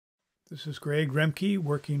This is Greg Remke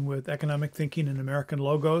working with Economic Thinking and American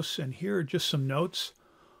Logos, and here are just some notes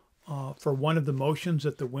for one of the motions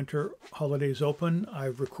at the Winter Holidays Open.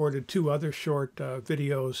 I've recorded two other short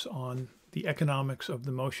videos on the economics of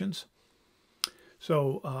the motions.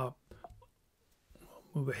 So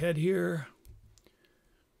move ahead here.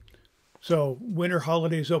 So Winter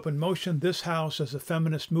Holidays Open motion, this House as a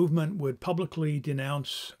feminist movement would publicly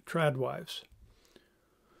denounce Tradwives.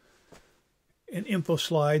 An info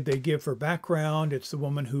slide they give for background. It's the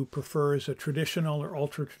woman who prefers a traditional or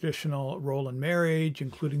ultra-traditional role in marriage,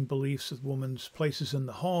 including beliefs of women's places in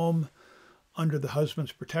the home, under the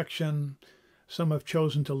husband's protection. Some have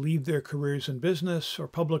chosen to leave their careers in business or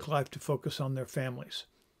public life to focus on their families,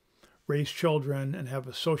 raise children, and have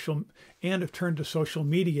turned to social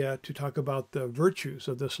media to talk about the virtues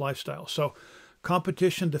of this lifestyle. So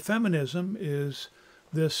competition to feminism is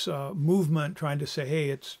this movement trying to say,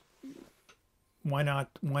 hey, why not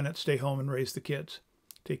stay home and raise the kids?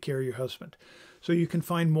 Take care of your husband. So you can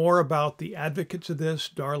find more about the advocates of this,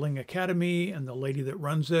 Darling Academy and the lady that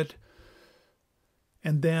runs it.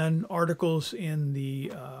 And then articles in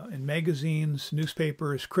magazines,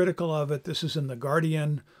 newspapers critical of it. This is in The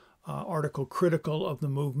Guardian, article critical of the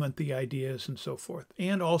movement, the ideas, and so forth.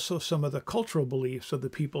 And also some of the cultural beliefs of the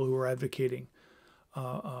people who are advocating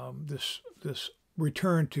this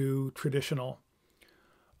return to traditional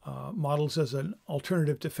models as an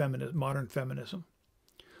alternative to modern feminism.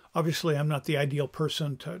 Obviously, I'm not the ideal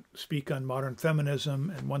person to speak on modern feminism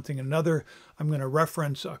and one thing and another. I'm going to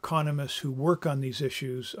reference economists who work on these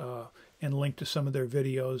issues and link to some of their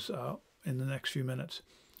videos in the next few minutes.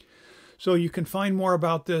 So you can find more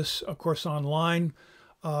about this, of course, online.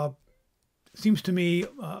 Seems to me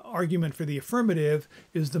argument for the affirmative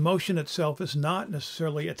is the motion itself is not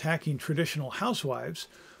necessarily attacking traditional housewives,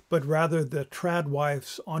 but rather the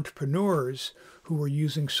Tradwives entrepreneurs who are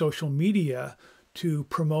using social media to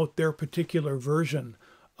promote their particular version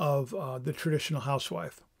of the traditional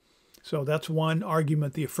housewife. So that's one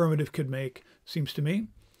argument the affirmative could make, seems to me.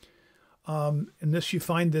 And this, you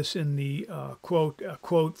find this in the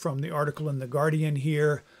quote from the article in The Guardian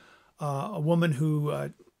here. A woman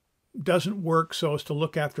who doesn't work so as to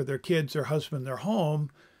look after their kids, their husband, their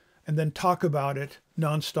home, and then talk about it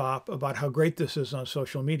nonstop about how great this is on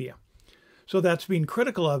social media. So that's being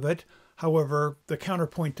critical of it. However, the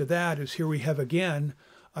counterpoint to that is here we have again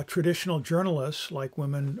a traditional journalists like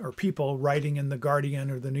women or people writing in The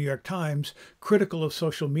Guardian or the New York Times critical of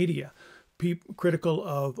social media, critical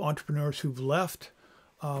of entrepreneurs who've left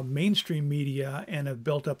mainstream media and have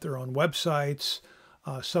built up their own websites,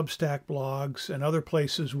 Substack blogs, and other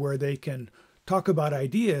places where they can talk about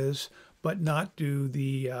ideas but not do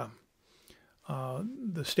the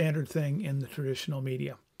standard thing in the traditional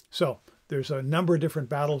media. So there's a number of different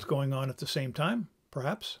battles going on at the same time,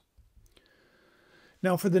 perhaps.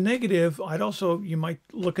 Now for the negative, you might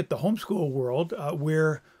look at the homeschool world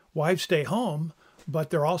where wives stay home,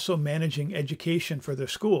 but they're also managing education for their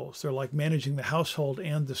schools. They're like managing the household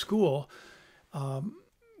and the school,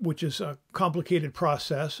 which is a complicated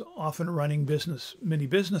process, often running many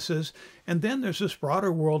businesses. And then there's this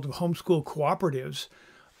broader world of homeschool cooperatives,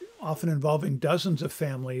 often involving dozens of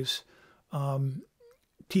families,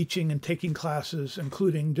 teaching and taking classes,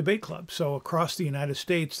 including debate clubs. So across the United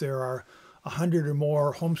States, there are 100 or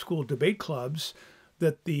more homeschool debate clubs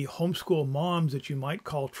that the homeschool moms that you might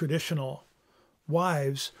call traditional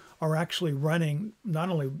wives are actually running, not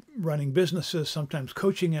only running businesses, sometimes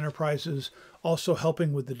coaching enterprises, also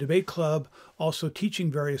helping with the debate club, also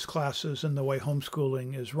teaching various classes in the way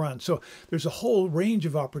homeschooling is run. So there's a whole range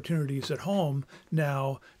of opportunities at home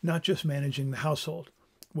now, not just managing the household,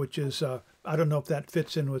 which is, I don't know if that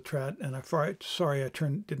fits in with Trad, and sorry I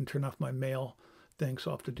didn't turn off my mail thing,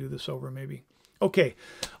 so I'll have to do this over maybe. Okay,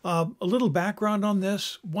 a little background on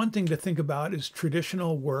this. One thing to think about is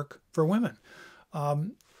traditional work for women.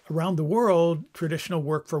 Around the world, traditional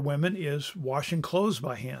work for women is washing clothes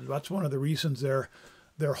by hand. That's one of the reasons they're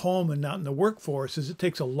home and not in the workforce, is it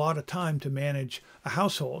takes a lot of time to manage a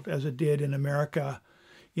household, as it did in America.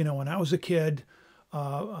 You know, when I was a kid,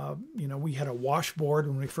 we had a washboard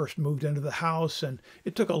when we first moved into the house, and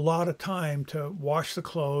it took a lot of time to wash the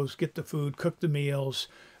clothes, get the food, cook the meals,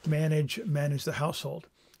 manage the household.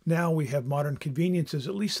 Now we have modern conveniences,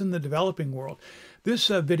 at least in the developing world. This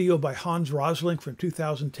video by Hans Rosling from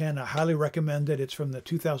 2010, I highly recommend it. It's from the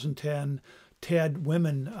 2010 TED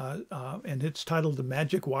Women, and it's titled The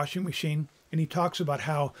Magic Washing Machine. And he talks about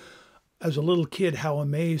how, as a little kid, how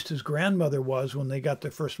amazed his grandmother was when they got their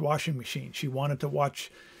first washing machine. She wanted to watch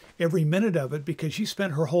every minute of it because she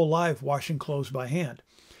spent her whole life washing clothes by hand.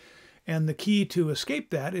 And the key to escape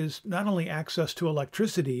that is not only access to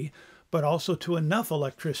electricity, but also to enough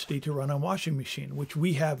electricity to run a washing machine, which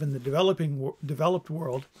we have in the developed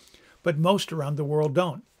world, but most around the world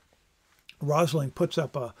don't. Rosling puts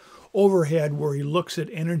up a overhead where he looks at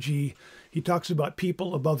energy. He talks about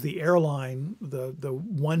people above the airline, the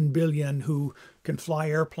 1 billion who can fly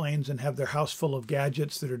airplanes and have their house full of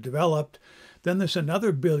gadgets that are developed. Then there's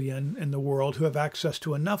another billion in the world who have access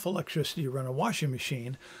to enough electricity to run a washing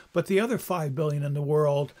machine, but the other 5 billion in the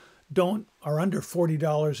world are under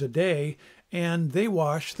 $40 a day, and they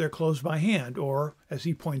wash their clothes by hand. Or, as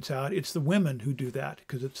he points out, it's the women who do that,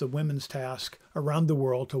 because it's the women's task around the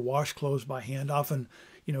world to wash clothes by hand, often,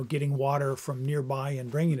 getting water from nearby and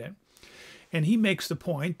bringing it. And he makes the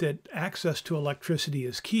point that access to electricity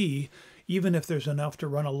is key. Even if there's enough to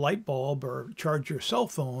run a light bulb or charge your cell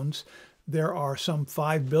phones, there are some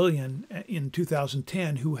 5 billion in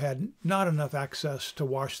 2010 who had not enough access to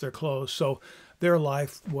wash their clothes. So their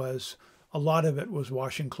life was, a lot of it was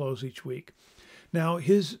washing clothes each week. Now,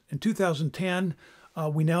 in 2010,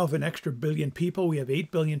 we now have an extra billion people. We have 8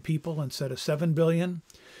 billion people instead of 7 billion.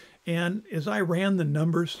 And as I ran the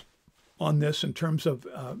numbers on this in terms of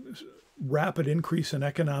rapid increase in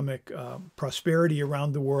economic prosperity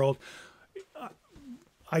around the world,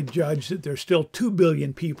 I judge that there's still 2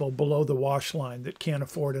 billion people below the wash line that can't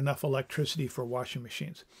afford enough electricity for washing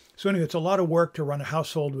machines. So anyway, it's a lot of work to run a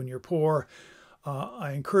household when you're poor.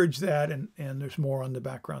 I encourage that, and there's more on the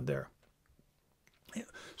background there.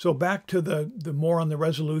 So back to the more on the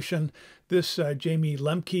resolution. This Jamie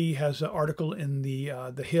Lemke has an article in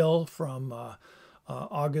the Hill from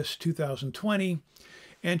August 2020,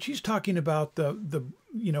 and she's talking about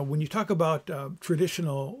when you talk about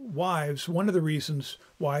traditional wives, one of the reasons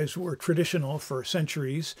wives were traditional for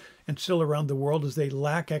centuries and still around the world is they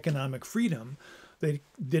lack economic freedom. They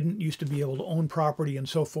didn't used to be able to own property and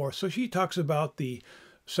so forth. So she talks about the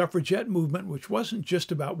suffragette movement, which wasn't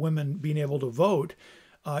just about women being able to vote.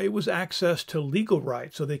 It was access to legal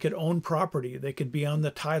rights, so they could own property, they could be on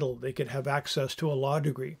the title, they could have access to a law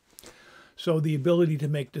degree. So the ability to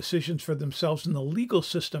make decisions for themselves in the legal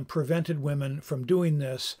system prevented women from doing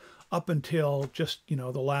this up until just, the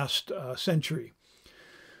last century.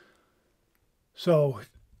 So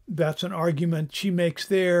that's an argument she makes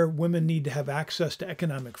there. Women need to have access to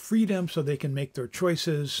economic freedom so they can make their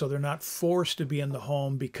choices, so they're not forced to be in the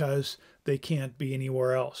home because they can't be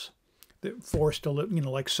anywhere else. They're forced to live,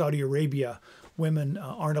 like Saudi Arabia, women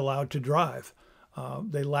aren't allowed to drive.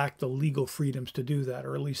 They lack the legal freedoms to do that,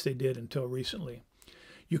 or at least they did until recently.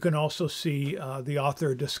 You can also see the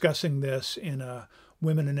author discussing this in a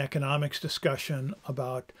Women in Economics discussion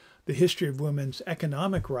about the history of women's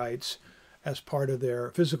economic rights as part of their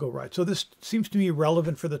physical rights. So this seems to me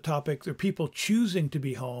relevant for the topic. There are people choosing to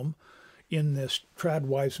be home in this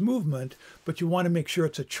Tradwives movement, but you want to make sure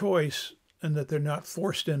it's a choice and that they're not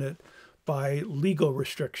forced in it by legal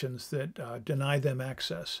restrictions that deny them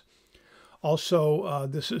access. Also,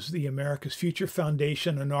 this is the America's Future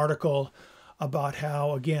Foundation, an article about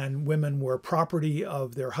how, again, women were property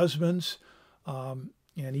of their husbands.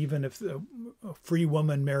 And even if a free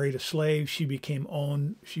woman married a slave, she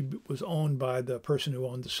was owned by the person who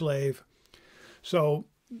owned the slave. So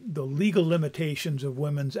the legal limitations of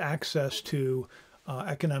women's access to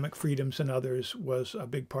economic freedoms and others was a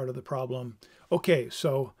big part of the problem. Okay,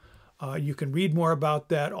 so you can read more about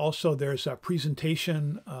that. Also, there's a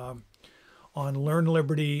presentation on Learn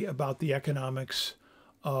Liberty about the economics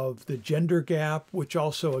of the gender gap, which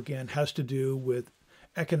also, again, has to do with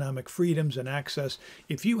economic freedoms and access.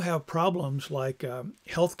 If you have problems like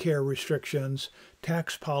healthcare restrictions,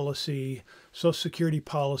 tax policy, Social Security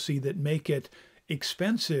policy that make it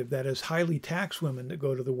expensive, that is highly tax women that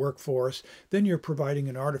go to the workforce, then you're providing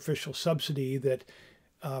an artificial subsidy that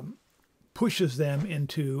pushes them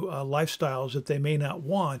into lifestyles that they may not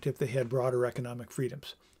want if they had broader economic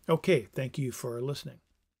freedoms. Okay, thank you for listening.